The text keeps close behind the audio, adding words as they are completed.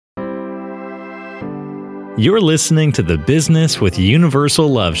You're listening to the Business with Universal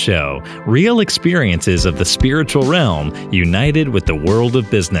Love Show, real experiences of the spiritual realm united with the world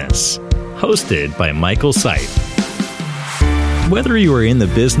of business. Hosted by Michael Seif. Whether you are in the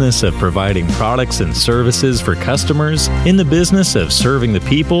business of providing products and services for customers, in the business of serving the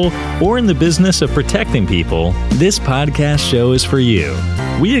people, or in the business of protecting people, this podcast show is for you.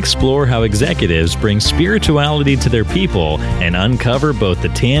 We explore how executives bring spirituality to their people and uncover both the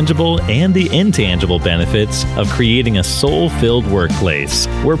tangible and the intangible benefits of creating a soul-filled workplace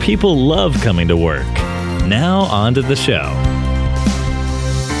where people love coming to work. Now, on to the show.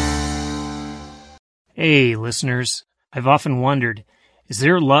 Hey, listeners. I've often wondered, is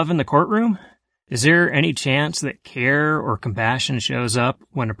there love in the courtroom? Is there any chance that care or compassion shows up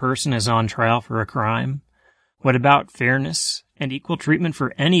when a person is on trial for a crime? What about fairness and equal treatment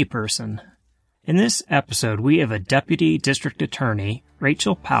for any person? In this episode, we have a Deputy District Attorney,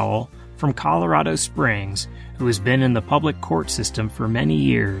 Rachel Powell, from Colorado Springs, who has been in the public court system for many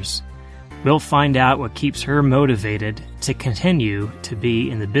years. We'll find out what keeps her motivated to continue to be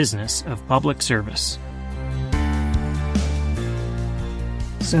in the business of public service.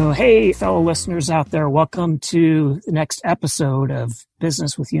 So, hey, fellow listeners out there, welcome to the next episode of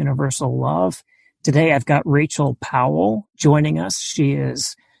Business with Universal Love. Today, I've got Rachel Powell joining us. She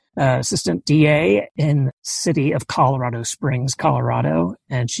is Assistant DA in the city of Colorado Springs, Colorado,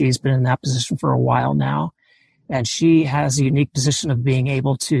 and she's been in that position for a while now. And she has a unique position of being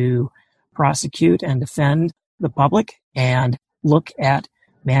able to prosecute and defend the public and look at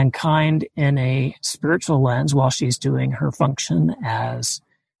mankind in a spiritual lens while she's doing her function as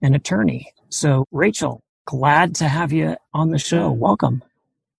an attorney. So, Rachel, glad to have you on the show. Welcome.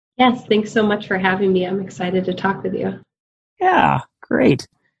 Yes, thanks so much for having me. I'm excited to talk with you. Yeah, great.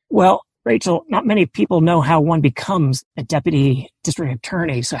 Well, Rachel, not many people know how one becomes a deputy district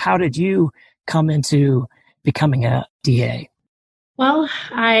attorney. So how did you come into becoming a DA? Well,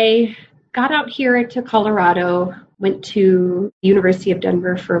 I got out here to Colorado, went to University of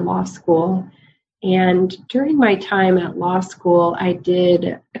Denver for law school. And during my time at law school, I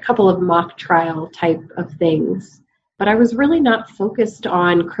did a couple of mock trial type of things, but I was really not focused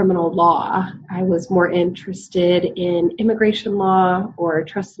on criminal law. I was more interested in immigration law or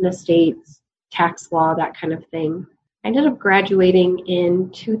trust and estates, tax law, that kind of thing. I ended up graduating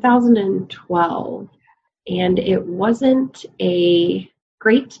in 2012, and it wasn't a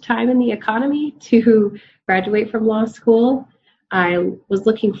great time in the economy to graduate from law school. I was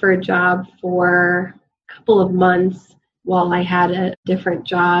looking for a job for a couple of months while I had a different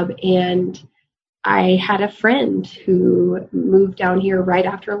job, and I had a friend who moved down here right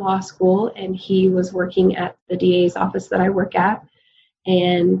after law school, and he was working at the DA's office that I work at,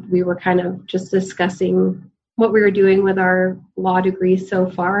 and we were kind of just discussing what we were doing with our law degrees so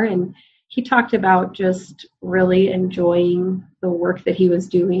far, and he talked about just really enjoying the work that he was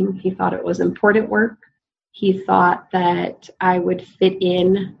doing. He thought it was important work. He thought that I would fit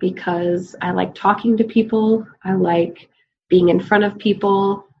in because I like talking to people. I like being in front of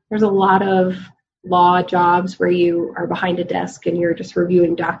people. There's a lot of law jobs where you are behind a desk and you're just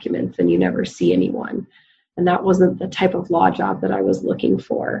reviewing documents and you never see anyone. And that wasn't the type of law job that I was looking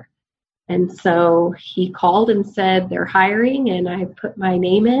for. And so he called and said they're hiring, and I put my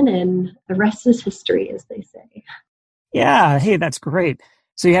name in, and the rest is history, as they say. Yeah, hey, that's great.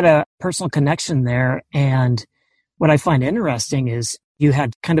 So you had a personal connection there, and what I find interesting is you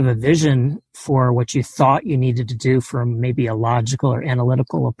had kind of a vision for what you thought you needed to do from maybe a logical or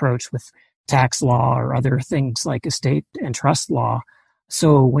analytical approach with tax law or other things like estate and trust law.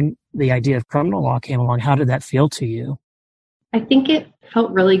 So when the idea of criminal law came along, how did that feel to you? I think it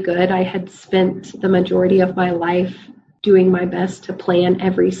felt really good. I had spent the majority of my life doing my best to plan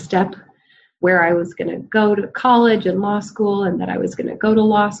every step, where I was going to go to college and law school, and that I was going to go to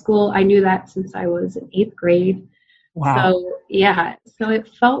law school. I knew that since I was in 8th grade. Wow. So it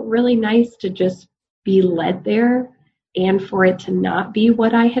felt really nice to just be led there and for it to not be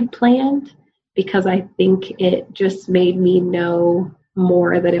what I had planned, because I think it just made me know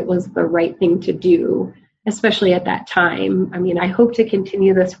more that it was the right thing to do, especially at that time. I mean, I hope to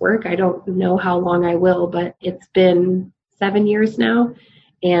continue this work. I don't know how long I will, but it's been 7 years now,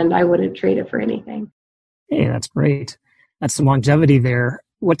 and I wouldn't trade it for anything. Hey, that's great. That's some longevity there.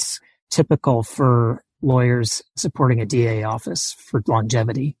 What's typical for lawyers supporting a DA office for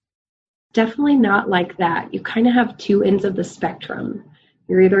longevity? Definitely not like that. You kind of have two ends of the spectrum.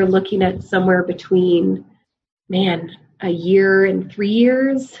 You're either looking at somewhere between, a year and 3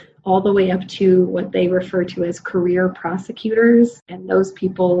 years, all the way up to what they refer to as career prosecutors. And those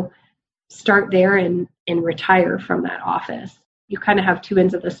people start there and retire from that office. You kind of have two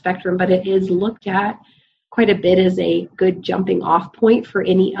ends of the spectrum, but it is looked at quite a bit as a good jumping off point for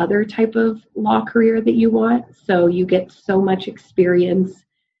any other type of law career that you want. So you get so much experience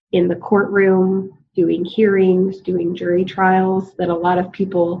in the courtroom, doing hearings, doing jury trials, that a lot of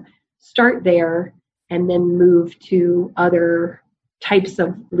people start there and then move to other types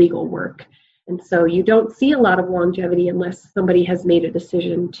of legal work. And so you don't see a lot of longevity unless somebody has made a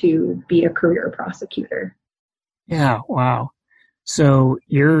decision to be a career prosecutor. Yeah, wow. So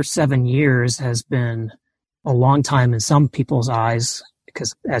your 7 years has been a long time in some people's eyes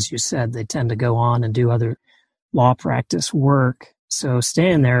because, as you said, they tend to go on and do other law practice work. So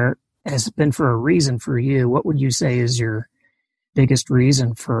staying there has been for a reason for you. What would you say is your biggest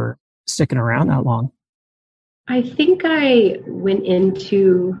reason for sticking around that long? I think I went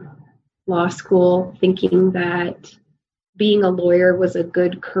into law school thinking that being a lawyer was a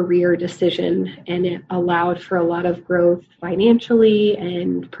good career decision, and it allowed for a lot of growth financially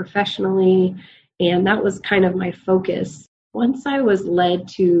and professionally. And that was kind of my focus. Once I was led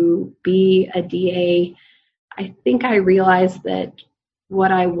to be a DA, I think I realized that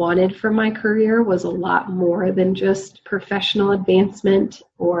what I wanted for my career was a lot more than just professional advancement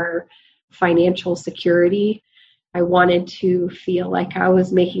or financial security. I wanted to feel like I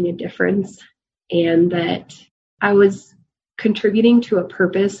was making a difference and that I was contributing to a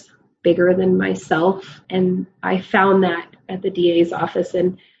purpose bigger than myself. And I found that at the DA's office.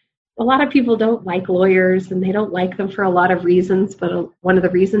 And a lot of people don't like lawyers, and they don't like them for a lot of reasons. But one of the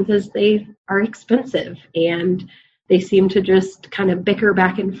reasons is they are expensive, and they seem to just kind of bicker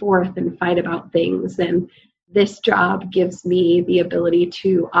back and forth and fight about things. And this job gives me the ability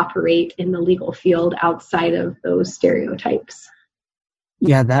to operate in the legal field outside of those stereotypes.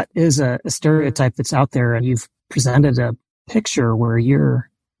 Yeah, that is a stereotype that's out there. And you've presented a picture where you're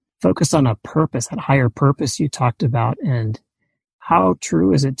focused on a purpose, that higher purpose you talked about. And how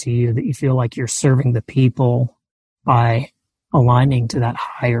true is it to you that you feel like you're serving the people by aligning to that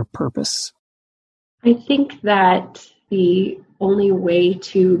higher purpose? I think that the only way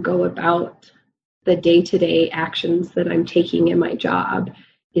to go about the day-to-day actions that I'm taking in my job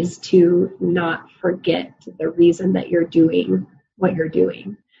is to not forget the reason that you're doing what you're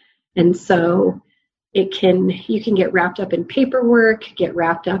doing. And so you can get wrapped up in paperwork, get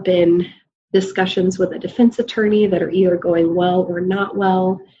wrapped up in discussions with a defense attorney that are either going well or not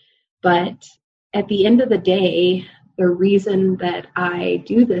well. But at the end of the day, the reason that I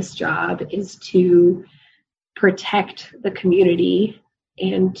do this job is to protect the community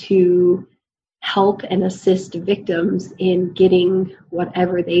and to help and assist victims in getting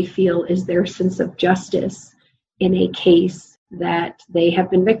whatever they feel is their sense of justice in a case that they have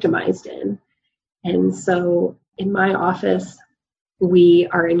been victimized in. And so in my office, we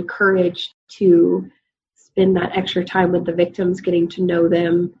are encouraged to spend that extra time with the victims, getting to know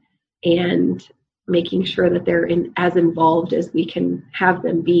them and making sure that they're as involved as we can have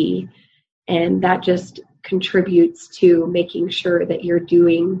them be. And that just contributes to making sure that you're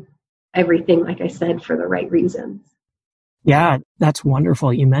doing everything, like I said, for the right reasons. Yeah, that's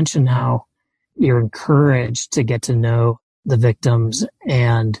wonderful. You mentioned how you're encouraged to get to know the victims,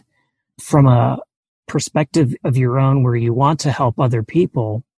 and from a perspective of your own where you want to help other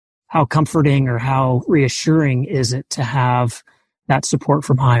people, how comforting or how reassuring is it to have that support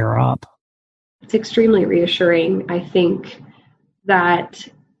from higher up? It's extremely reassuring. I think that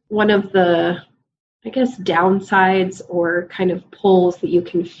one of the, downsides or kind of pulls that you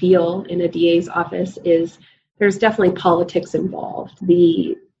can feel in a DA's office is there's definitely politics involved.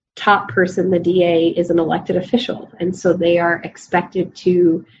 The top person, the DA, is an elected official, and so they are expected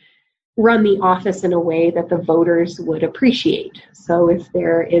to run the office in a way that the voters would appreciate. So if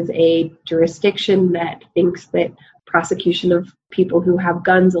there is a jurisdiction that thinks that prosecution of people who have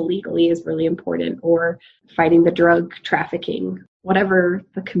guns illegally is really important, or fighting the drug trafficking, whatever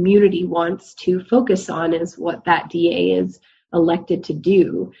the community wants to focus on is what that DA is elected to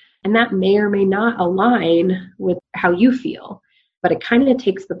do. And that may or may not align with how you feel, but it kind of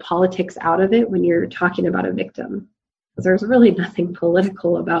takes the politics out of it when you're talking about a victim. Because there's really nothing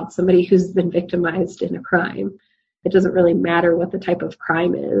political about somebody who's been victimized in a crime. It doesn't really matter what the type of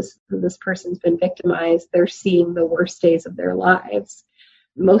crime is. This person's been victimized. They're seeing the worst days of their lives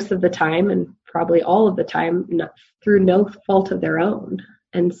most of the time, and probably all of the time, through no fault of their own.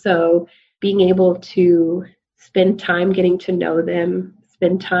 And so being able to spend time getting to know them,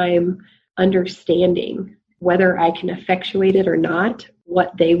 spend time understanding whether I can effectuate it or not,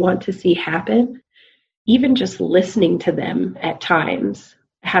 what they want to see happen, even just listening to them at times,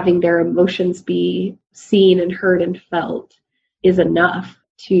 having their emotions be seen and heard and felt is enough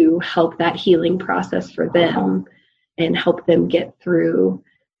to help that healing process for them and help them get through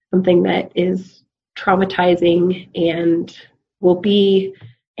something that is traumatizing and will be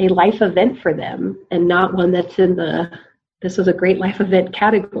a life event for them, and not one that's in this was a great life event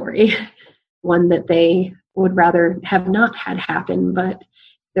category, one that they would rather have not had happen, but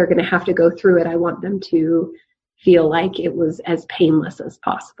they're going to have to go through it. I want them to feel like it was as painless as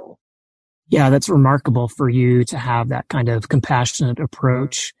possible. Yeah, that's remarkable for you to have that kind of compassionate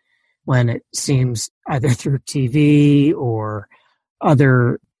approach when it seems either through TV or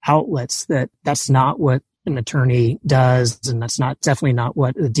other outlets that that's not what an attorney does, and that's definitely not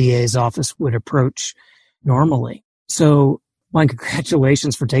what the DA's office would approach normally. So, my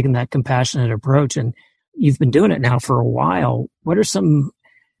congratulations for taking that compassionate approach, and you've been doing it now for a while. What are some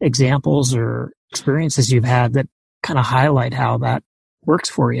examples or experiences you've had that kind of highlight how that works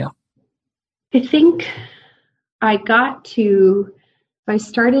for you? I think I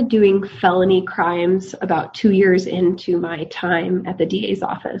started doing felony crimes about 2 years into my time at the DA's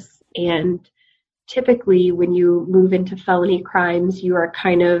office. And typically when you move into felony crimes, you are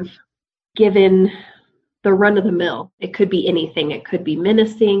kind of given the run of the mill. It could be anything. It could be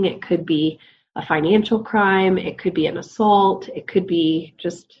menacing. It could be a financial crime. It could be an assault. It could be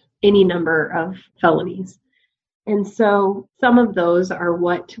just any number of felonies. And so some of those are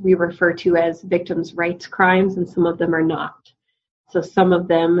what we refer to as victims' rights crimes, and some of them are not. So some of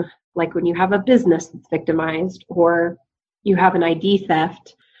them, like when you have a business that's victimized, or you have an ID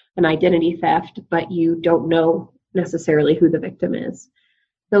theft, an identity theft, but you don't know necessarily who the victim is.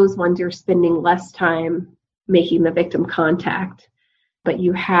 Those ones you're spending less time making the victim contact. But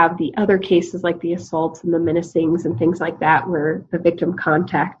you have the other cases like the assaults and the menacings and things like that, where the victim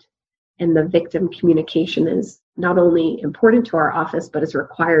contact and the victim communication is not only important to our office, but is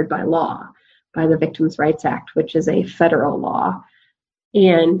required by law, by the Victims' Rights Act, which is a federal law.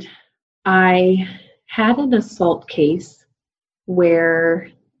 And I had an assault case where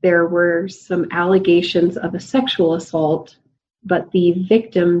there were some allegations of a sexual assault, but the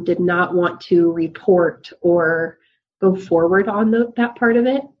victim did not want to report or go forward on that part of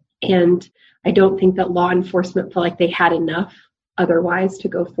it. And I don't think that law enforcement felt like they had enough otherwise to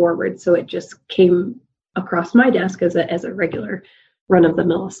go forward. So it just came across my desk as a regular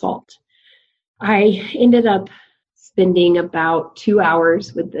run-of-the-mill assault. I ended up spending about 2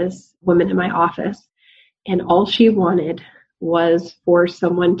 hours with this woman in my office, and all she wanted was for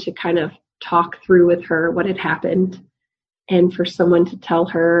someone to kind of talk through with her what had happened, and for someone to tell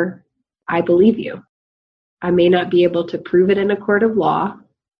her, I believe you. I may not be able to prove it in a court of law.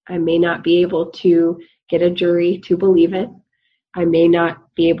 I may not be able to get a jury to believe it. I may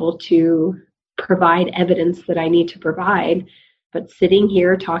not be able to provide evidence that I need to provide, but sitting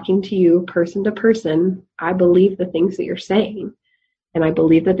here talking to you person to person, I believe the things that you're saying, and I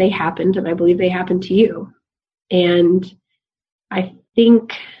believe that they happened, and I believe they happened to you. And I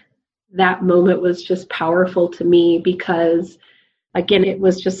think that moment was just powerful to me because, again, it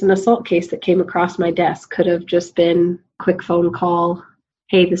was just an assault case that came across my desk. Could have just been a quick phone call.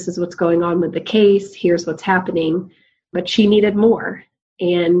 Hey, this is what's going on with the case. Here's what's happening. But she needed more.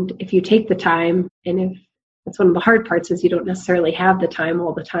 And if you take the time, and if that's one of the hard parts, is you don't necessarily have the time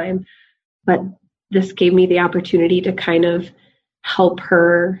all the time, but this gave me the opportunity to kind of help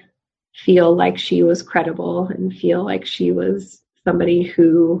her feel like she was credible and feel like she was somebody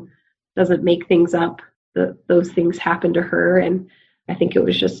who doesn't make things up. Those things happen to her. And I think it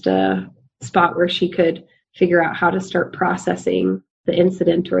was just a spot where she could figure out how to start processing the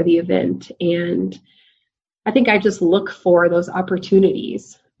incident or the event. And I think I just look for those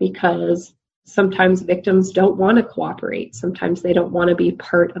opportunities because sometimes victims don't want to cooperate. Sometimes they don't want to be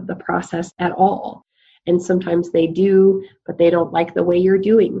part of the process at all. And sometimes they do, but they don't like the way you're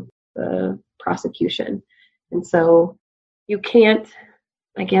doing the prosecution. And so you can't,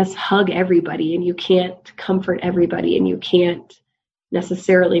 I guess, hug everybody, and you can't comfort everybody, and you can't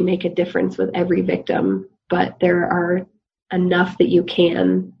necessarily make a difference with every victim, but there are enough that you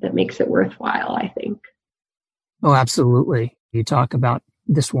can that makes it worthwhile, I think. Oh, absolutely. You talk about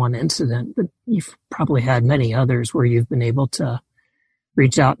this one incident, but you've probably had many others where you've been able to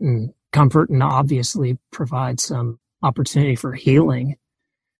reach out and comfort and obviously provide some opportunity for healing.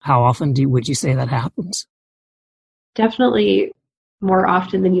 How often would you say that happens? Definitely more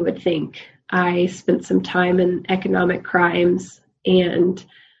often than you would think. I spent some time in economic crimes, and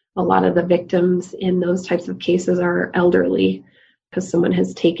a lot of the victims in those types of cases are elderly because someone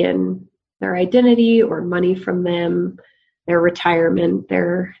has taken their identity or money from them, their retirement,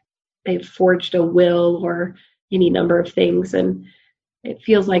 they've forged a will or any number of things. And it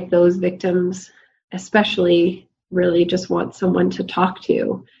feels like those victims especially really just want someone to talk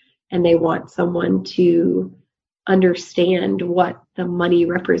to, and they want someone to understand what the money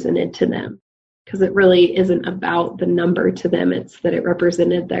represented to them. because it really isn't about the number to them. It's that it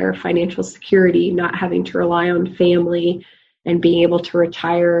represented their financial security, not having to rely on family and being able to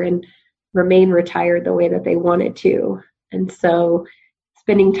retire and remain retired the way that they wanted to. And so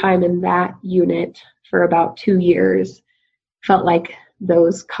spending time in that unit for about 2 years felt like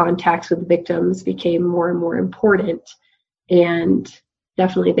those contacts with victims became more and more important. And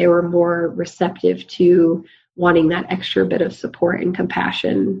definitely they were more receptive to wanting that extra bit of support and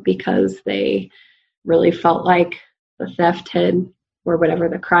compassion because they really felt like the theft had, or whatever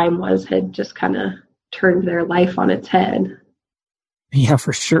the crime was, had just kind of turned their life on its head. Yeah,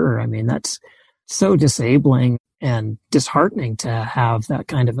 for sure. I mean, that's so disabling and disheartening to have that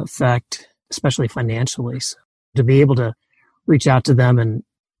kind of effect, especially financially. So to be able to reach out to them and,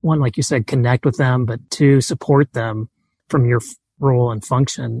 one, like you said, connect with them, but two, support them from your role and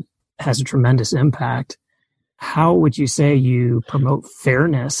function has a tremendous impact. How would you say you promote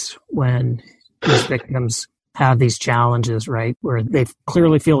fairness when these victims have these challenges, right? Where they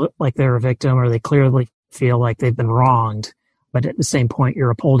clearly feel like they're a victim or they clearly feel like they've been wronged. But at the same point,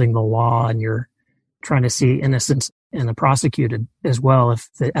 you're upholding the law and you're trying to see innocence in the prosecuted as well if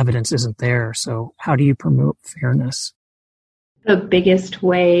the evidence isn't there. So how do you promote fairness? The biggest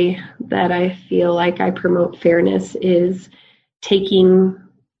way that I feel like I promote fairness is taking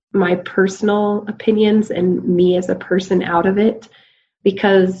my personal opinions and me as a person out of it.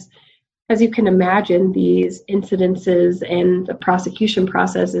 Because as you can imagine, these incidences and the prosecution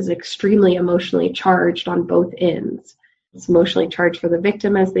process is extremely emotionally charged on both ends. It's emotionally charged for the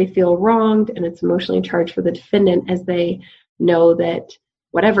victim as they feel wronged, and it's emotionally charged for the defendant as they know that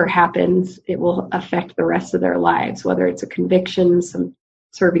whatever happens, it will affect the rest of their lives, whether it's a conviction, some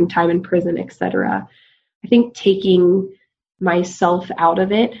serving time in prison, etc. I think taking myself out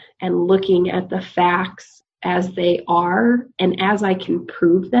of it and looking at the facts as they are and as I can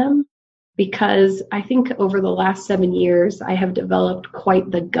prove them, because I think over the last 7 years, I have developed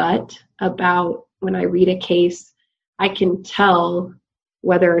quite the gut about when I read a case, I can tell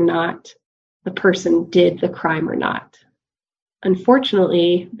whether or not the person did the crime or not.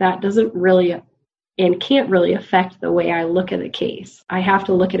 Unfortunately, that doesn't really and can't really affect the way I look at a case. I have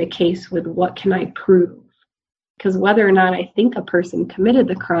to look at a case with what can I prove? Because whether or not I think a person committed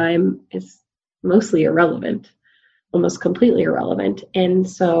the crime is mostly irrelevant, almost completely irrelevant. And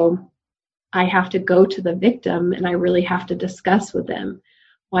so I have to go to the victim and I really have to discuss with them.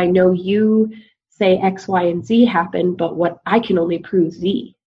 Well, I know you say X, Y, and Z happened, but what I can only prove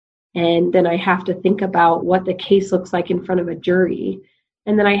Z. And then I have to think about what the case looks like in front of a jury.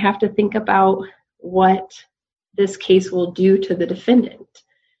 And then I have to think about what this case will do to the defendant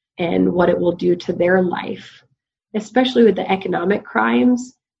and what it will do to their life. Especially with the economic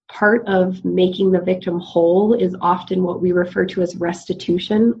crimes, part of making the victim whole is often what we refer to as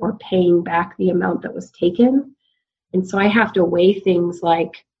restitution, or paying back the amount that was taken. And so I have to weigh things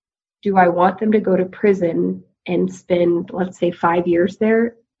like, do I want them to go to prison and spend, let's say, 5 years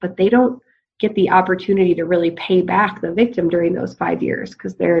there, but they don't get the opportunity to really pay back the victim during those 5 years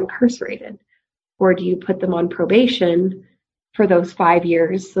because they're incarcerated? Or do you put them on probation for those 5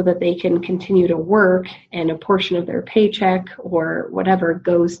 years so that they can continue to work and a portion of their paycheck or whatever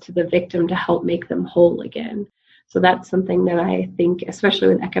goes to the victim to help make them whole again? So that's something that I think, especially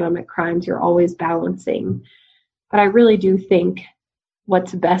with economic crimes, you're always balancing. But I really do think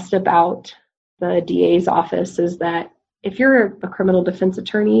what's best about the DA's office is that if you're a criminal defense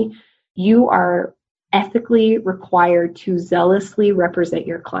attorney, you are ethically required to zealously represent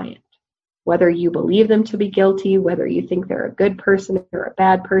your client. Whether you believe them to be guilty, whether you think they're a good person or a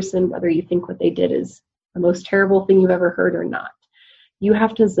bad person, whether you think what they did is the most terrible thing you've ever heard or not, you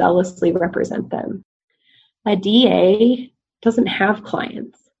have to zealously represent them. A DA doesn't have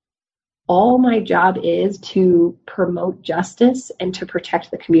clients. All my job is to promote justice and to protect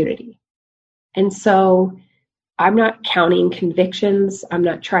the community. And so I'm not counting convictions. I'm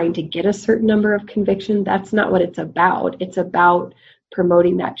not trying to get a certain number of convictions. That's not what it's about. It's about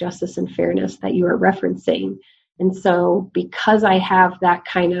promoting that justice and fairness that you are referencing. And so because I have that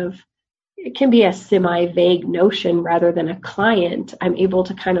kind of, it can be a semi-vague notion rather than a client, I'm able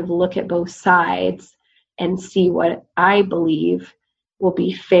to kind of look at both sides and see what I believe will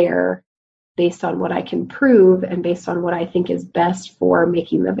be fair based on what I can prove and based on what I think is best for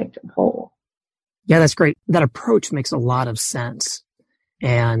making the victim whole. Yeah, that's great. That approach makes a lot of sense.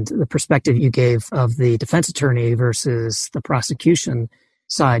 And the perspective you gave of the defense attorney versus the prosecution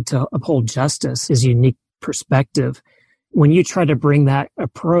side to uphold justice is a unique perspective. When you try to bring that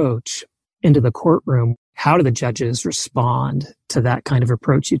approach into the courtroom, how do the judges respond to that kind of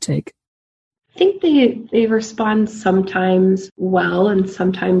approach you take? I think they respond sometimes well and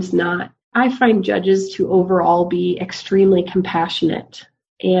sometimes not. I find judges to overall be extremely compassionate,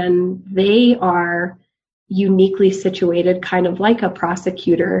 and they are uniquely situated, kind of like a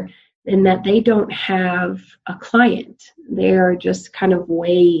prosecutor, in that they don't have a client. They are just kind of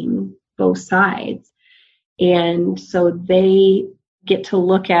weighing both sides. And so they get to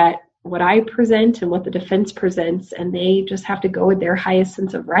look at what I present and what the defense presents, and they just have to go with their highest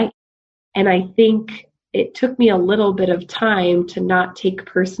sense of right. And I think it took me a little bit of time to not take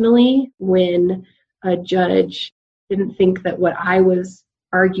personally when a judge didn't think that what I was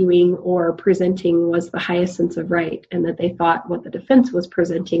arguing or presenting was the highest sense of right, and that they thought what the defense was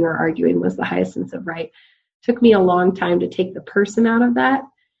presenting or arguing was the highest sense of right. It took me a long time to take the person out of that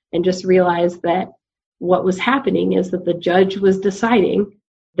and just realize that what was happening is that the judge was deciding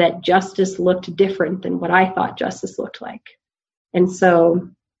that justice looked different than what I thought justice looked like. And so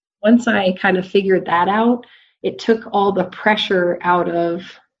once I kind of figured that out, it took all the pressure out of,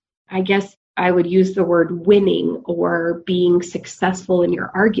 I guess I would use the word winning or being successful in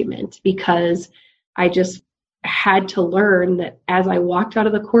your argument, because I just had to learn that as I walked out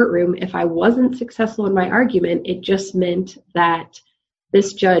of the courtroom, if I wasn't successful in my argument, it just meant that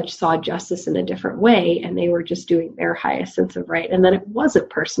this judge saw justice in a different way, and they were just doing their highest sense of right, and that it wasn't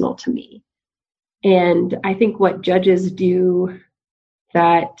personal to me. And I think what judges do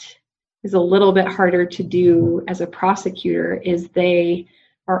that is a little bit harder to do as a prosecutor is they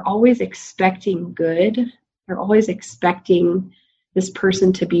are always expecting good. They're always expecting this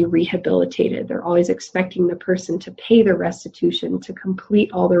person to be rehabilitated. They're always expecting the person to pay the restitution, to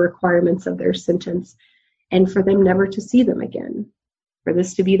complete all the requirements of their sentence, and for them never to see them again, for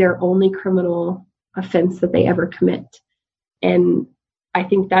this to be their only criminal offense that they ever commit. And I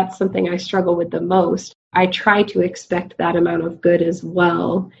think that's something I struggle with the most. I try to expect that amount of good as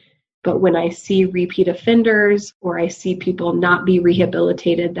well. But when I see repeat offenders or I see people not be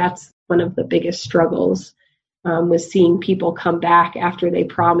rehabilitated, that's one of the biggest struggles with seeing people come back after they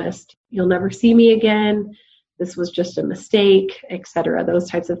promised, you'll never see me again, this was just a mistake, etc., those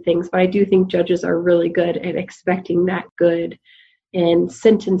types of things. But I do think judges are really good at expecting that good and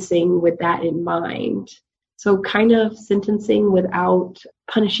sentencing with that in mind. So kind of sentencing without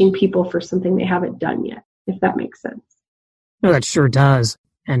punishing people for something they haven't done yet, if that makes sense. No, that sure does.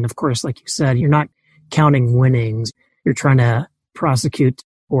 And of course, like you said, you're not counting winnings. You're trying to prosecute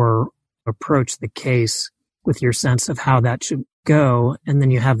or approach the case with your sense of how that should go. And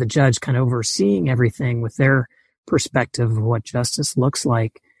then you have the judge kind of overseeing everything with their perspective of what justice looks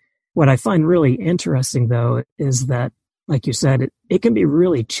like. What I find really interesting, though, is that, like you said, it can be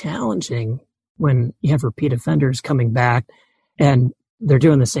really challenging when you have repeat offenders coming back and they're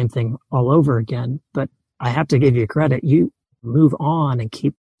doing the same thing all over again. But I have to give you credit. You move on and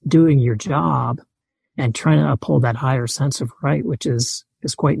keep doing your job and trying to uphold that higher sense of right, which is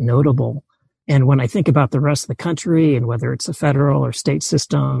quite notable. And when I think about the rest of the country and whether it's a federal or state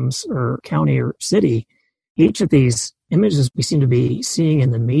systems or county or city, each of these images we seem to be seeing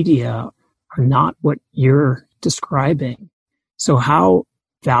in the media are not what you're describing. So how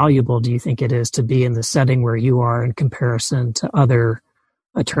valuable do you think it is to be in the setting where you are in comparison to other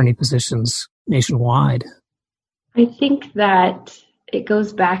attorney positions nationwide? I think that it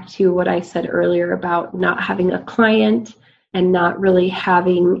goes back to what I said earlier about not having a client and not really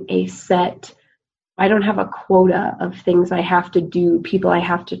having a set, I don't have a quota of things I have to do, people I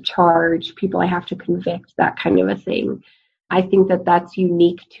have to charge, people I have to convict, that kind of a thing. I think that that's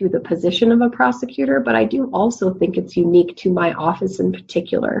unique to the position of a prosecutor, but I do also think it's unique to my office in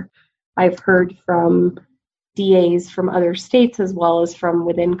particular. I've heard from DAs from other states as well as from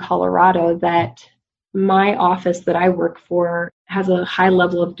within Colorado that my office that I work for has a high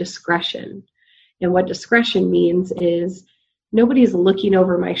level of discretion. And what discretion means is nobody's looking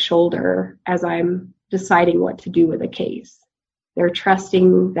over my shoulder as I'm deciding what to do with a case. They're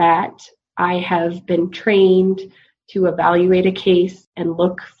trusting that I have been trained to evaluate a case and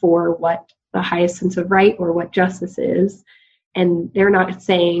look for what the highest sense of right or what justice is. And they're not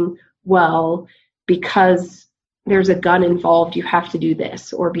saying, well, because there's a gun involved, you have to do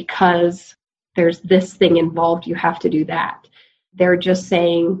this, or because there's this thing involved, you have to do that. They're just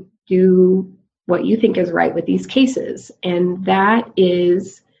saying, do what you think is right with these cases. And that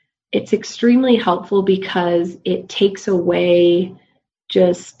is, it's extremely helpful because it takes away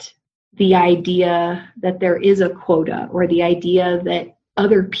just the idea that there is a quota or the idea that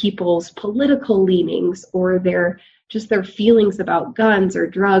other people's political leanings or their feelings about guns or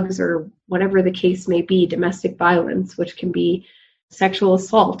drugs or whatever the case may be, domestic violence, which can be sexual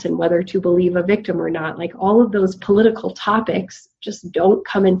assault and whether to believe a victim or not, like all of those political topics just don't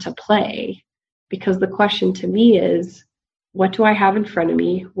come into play, because the question to me is, what do I have in front of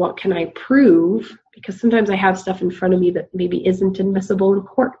me? What can I prove? Because sometimes I have stuff in front of me that maybe isn't admissible in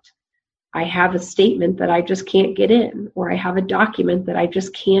court. I have a statement that I just can't get in, or I have a document that I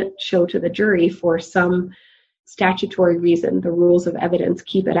just can't show to the jury for some statutory reason. The rules of evidence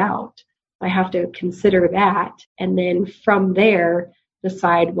keep it out. I have to consider that, and then from there,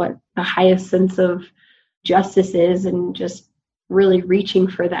 decide what the highest sense of justice is, and just really reaching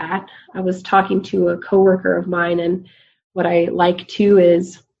for that. I was talking to a coworker of mine, and what I like too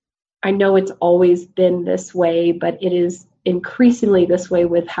is, I know it's always been this way, but it is increasingly this way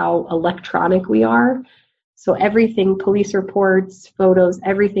with how electronic we are. So everything, police reports, photos,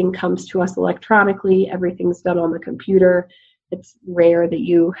 everything comes to us electronically. Everything's done on the computer. It's rare that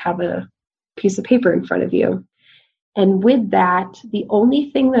you have a piece of paper in front of you. And with that, the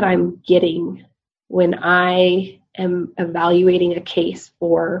only thing that I'm getting when I am evaluating a case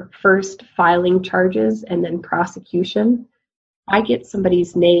for first filing charges and then prosecution, I get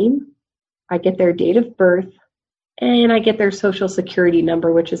somebody's name, I get their date of birth, and I get their social security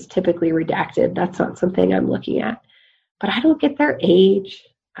number, which is typically redacted. That's not something I'm looking at. But I don't get their age.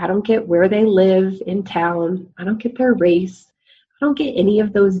 I don't get where they live in town. I don't get their race. I don't get any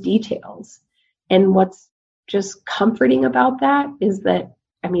of those details. And what's just comforting about that is that,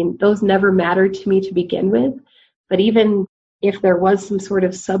 those never mattered to me to begin with. But even if there was some sort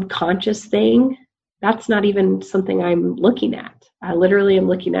of subconscious thing, that's not even something I'm looking at. I literally am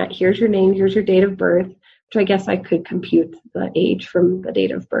looking at, here's your name, here's your date of birth, which I guess I could compute the age from the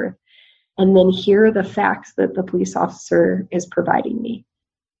date of birth. And then here are the facts that the police officer is providing me.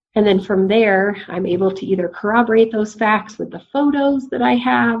 And then from there, I'm able to either corroborate those facts with the photos that I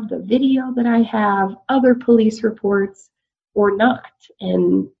have, the video that I have, other police reports, or not.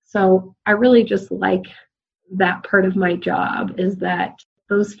 And so I really just like that part of my job, is that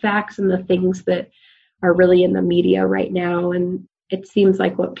those facts and the things that are really in the media right now, and it seems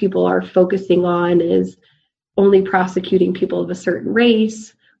like what people are focusing on is only prosecuting people of a certain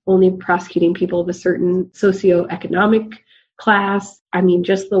race, only prosecuting people of a certain socioeconomic class.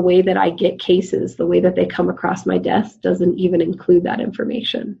 Just the way that I get cases, the way that they come across my desk doesn't even include that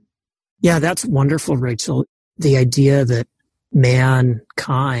information. Yeah, that's wonderful, Rachel. The idea that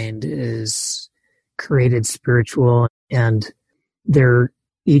mankind is created spiritual and they're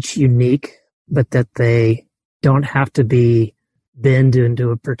each unique, but that they don't have to be bend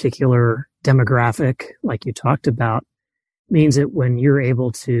into a particular demographic like you talked about, means that when you're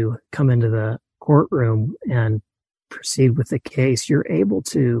able to come into the courtroom and proceed with the case, you're able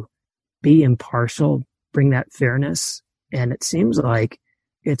to be impartial, bring that fairness. And it seems like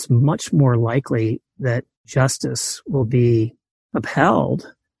it's much more likely that justice will be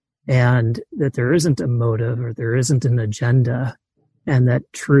upheld and that there isn't a motive or there isn't an agenda, and that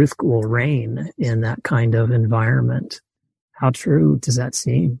truth will reign in that kind of environment. How true does that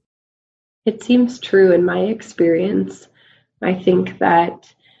seem? It seems true in my experience. I think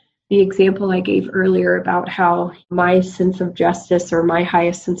that the example I gave earlier about how my sense of justice or my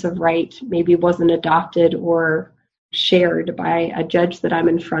highest sense of right maybe wasn't adopted or shared by a judge that I'm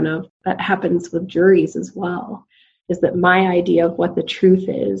in front of, that happens with juries as well, is that my idea of what the truth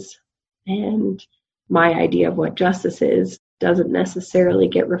is and my idea of what justice is doesn't necessarily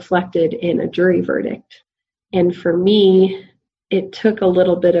get reflected in a jury verdict. And for me, it took a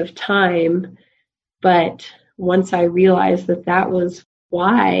little bit of time, but once I realized that that was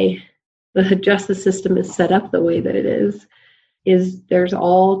why the justice system is set up the way that it is there's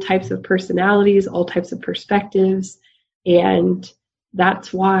all types of personalities, all types of perspectives, and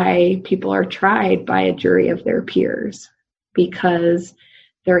that's why people are tried by a jury of their peers, because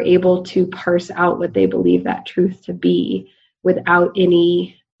they're able to parse out what they believe that truth to be without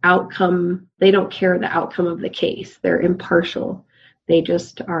any outcome. They don't care the outcome of the case. They're impartial. They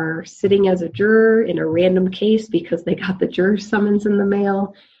just are sitting as a juror in a random case because they got the juror summons in the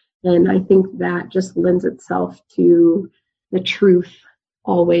mail. And I think that just lends itself to the truth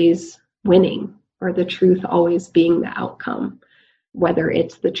always winning, or the truth always being the outcome, whether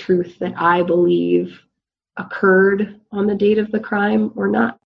it's the truth that I believe occurred on the date of the crime or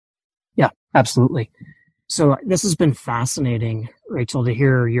not. Yeah, absolutely. So this has been fascinating, Rachel, to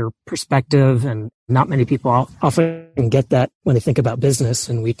hear your perspective, and not many people often get that when they think about business.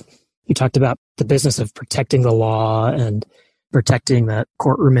 And you talked about the business of protecting the law and protecting the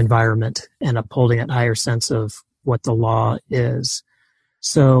courtroom environment and upholding that higher sense of what the law is.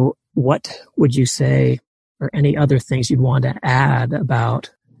 So what would you say, or any other things you'd want to add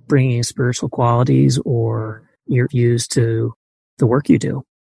about bringing spiritual qualities or your views to the work you do?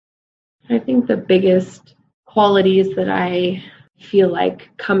 I think the biggest qualities that I feel like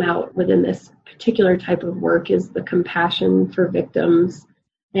come out within this particular type of work is the compassion for victims,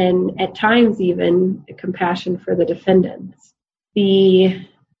 and at times even compassion for the defendants. The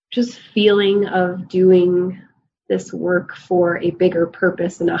just feeling of doing this work for a bigger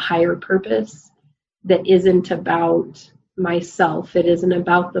purpose and a higher purpose that isn't about myself. It isn't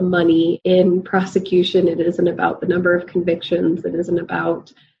about the money in prosecution. It isn't about the number of convictions. It isn't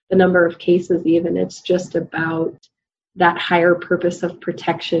about the number of cases even. It's just about that higher purpose of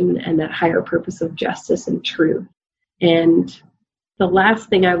protection and that higher purpose of justice and truth. And the last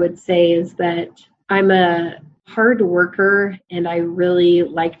thing I would say is that I'm a hard worker and I really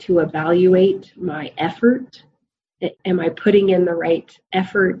like to evaluate my effort. Am I putting in the right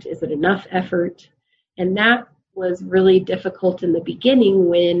effort? Is it enough effort? And that was really difficult in the beginning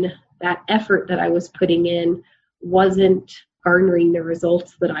when that effort that I was putting in wasn't garnering the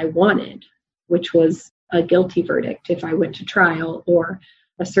results that I wanted, which was a guilty verdict if I went to trial or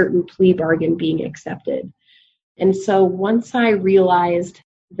a certain plea bargain being accepted. And so once I realized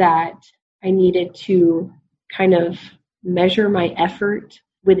that I needed to kind of measure my effort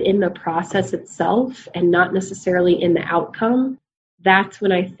within the process itself and not necessarily in the outcome, that's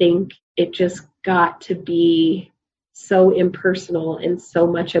when I think it just got to be so impersonal and so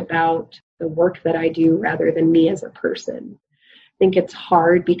much about the work that I do rather than me as a person. I think it's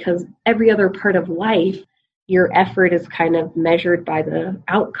hard because every other part of life, your effort is kind of measured by the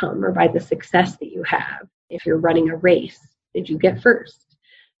outcome or by the success that you have. If you're running a race, did you get first?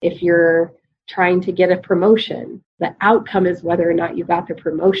 If you're trying to get a promotion, the outcome is whether or not you got the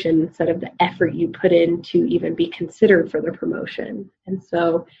promotion instead of the effort you put in to even be considered for the promotion. And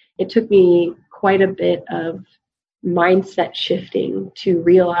so it took me quite a bit of mindset shifting to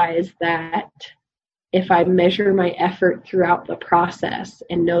realize that if I measure my effort throughout the process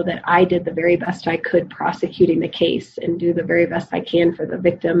and know that I did the very best I could prosecuting the case and do the very best I can for the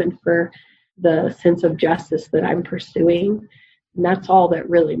victim and for the sense of justice that I'm pursuing, and that's all that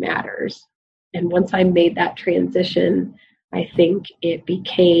really matters. And once I made that transition, I think it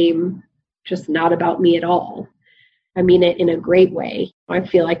became just not about me at all. I mean it in a great way. I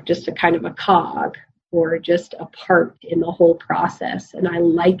feel like just a kind of a cog or just a part in the whole process. And I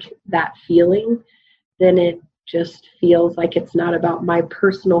like that feeling. Then it just feels like it's not about my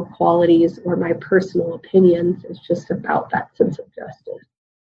personal qualities or my personal opinions. It's just about that sense of justice.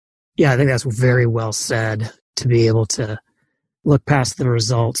 Yeah, I think that's very well said, to be able to look past the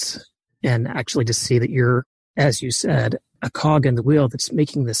results and actually to see that you're, as you said, a cog in the wheel that's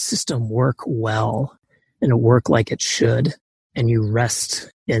making the system work well and work like it should. And you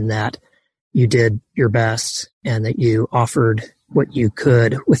rest in that you did your best and that you offered what you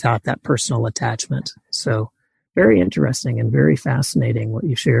could without that personal attachment. So very interesting and very fascinating what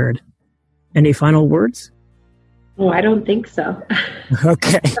you shared. Any final words? Oh, I don't think so.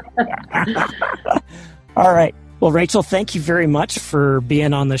 Okay. All right. Well, Rachel, thank you very much for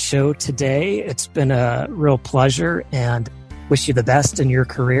being on the show today. It's been a real pleasure, and wish you the best in your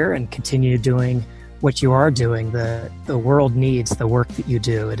career and continue doing what you are doing. The world needs the work that you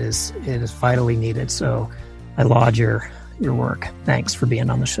do. It is vitally needed. So I laud your work. Thanks for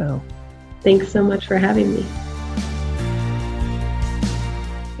being on the show. Thanks so much for having me.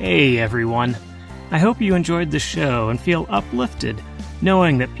 Hey, everyone. I hope you enjoyed the show and feel uplifted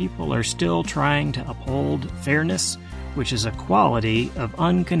knowing that people are still trying to uphold fairness, which is a quality of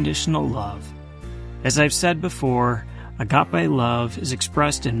unconditional love. As I've said before, agape love is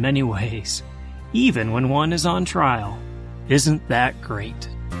expressed in many ways, even when one is on trial. Isn't that great?